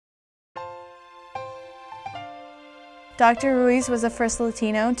Dr. Ruiz was the first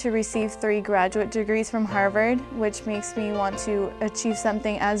Latino to receive 3 graduate degrees from Harvard, which makes me want to achieve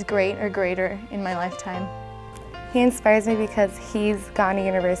something as great or greater in my lifetime. He inspires me because he's gone to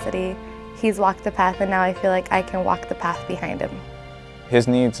university, he's walked the path, and now I feel like I can walk the path behind him. His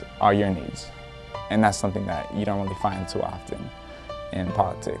needs are your needs, and that's something that you don't really find too often in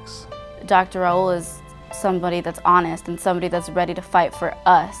politics. Dr. Raul is somebody that's honest and somebody that's ready to fight for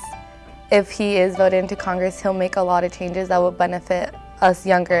us. If he is voted into Congress, he'll make a lot of changes that will benefit us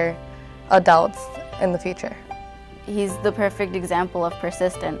younger adults in the future. He's the perfect example of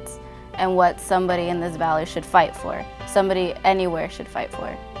persistence and what somebody in this valley should fight for, somebody anywhere should fight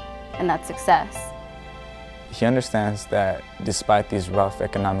for, and that's success. He understands that despite these rough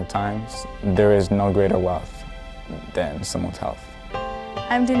economic times, there is no greater wealth than someone's health.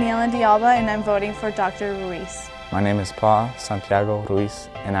 I'm Daniela Dialba and I'm voting for Dr. Ruiz. My name is Paul Santiago Ruiz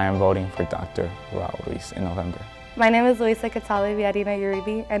and I am voting for Dr. Raul Ruiz in November. My name is Luisa Catale Villarina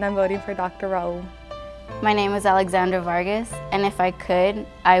Uribe and I'm voting for Dr. Raul. My name is Alexandra Vargas, and if I could,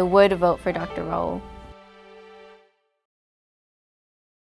 I would vote for Dr. Raul.